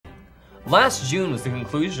Last June was the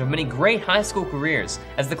conclusion of many great high school careers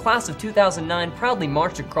as the class of 2009 proudly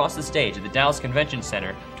marched across the stage at the Dallas Convention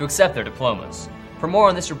Center to accept their diplomas. For more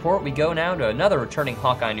on this report, we go now to another returning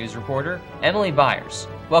Hawkeye News reporter, Emily Byers.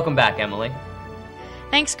 Welcome back, Emily.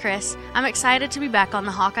 Thanks, Chris. I'm excited to be back on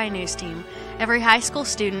the Hawkeye News team. Every high school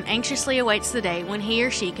student anxiously awaits the day when he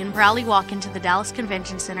or she can proudly walk into the Dallas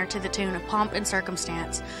Convention Center to the tune of Pomp and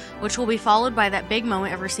Circumstance, which will be followed by that big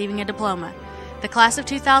moment of receiving a diploma. The class of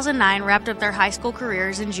 2009 wrapped up their high school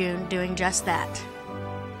careers in June doing just that.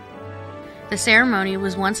 The ceremony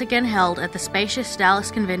was once again held at the spacious Dallas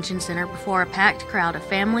Convention Center before a packed crowd of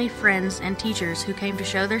family, friends, and teachers who came to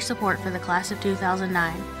show their support for the class of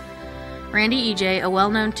 2009. Randy EJ, a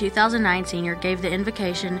well-known 2009 senior, gave the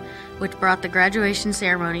invocation, which brought the graduation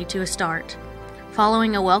ceremony to a start.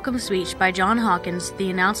 Following a welcome speech by John Hawkins, the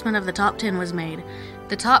announcement of the top 10 was made.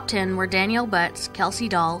 The top 10 were Danielle Butts, Kelsey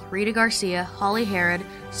Dahl, Rita Garcia, Holly Herod,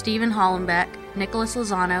 Stephen Hollenbeck, Nicholas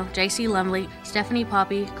Lozano, J.C. Lumley, Stephanie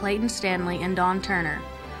Poppy, Clayton Stanley, and Dawn Turner.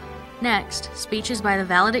 Next, speeches by the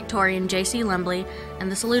valedictorian J.C. Lumley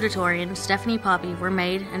and the salutatorian Stephanie Poppy were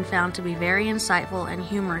made and found to be very insightful and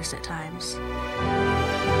humorous at times.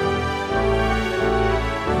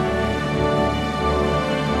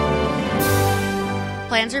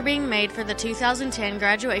 Plans are being made for the 2010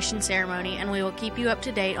 graduation ceremony, and we will keep you up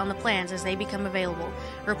to date on the plans as they become available.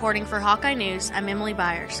 Reporting for Hawkeye News, I'm Emily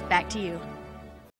Byers. Back to you.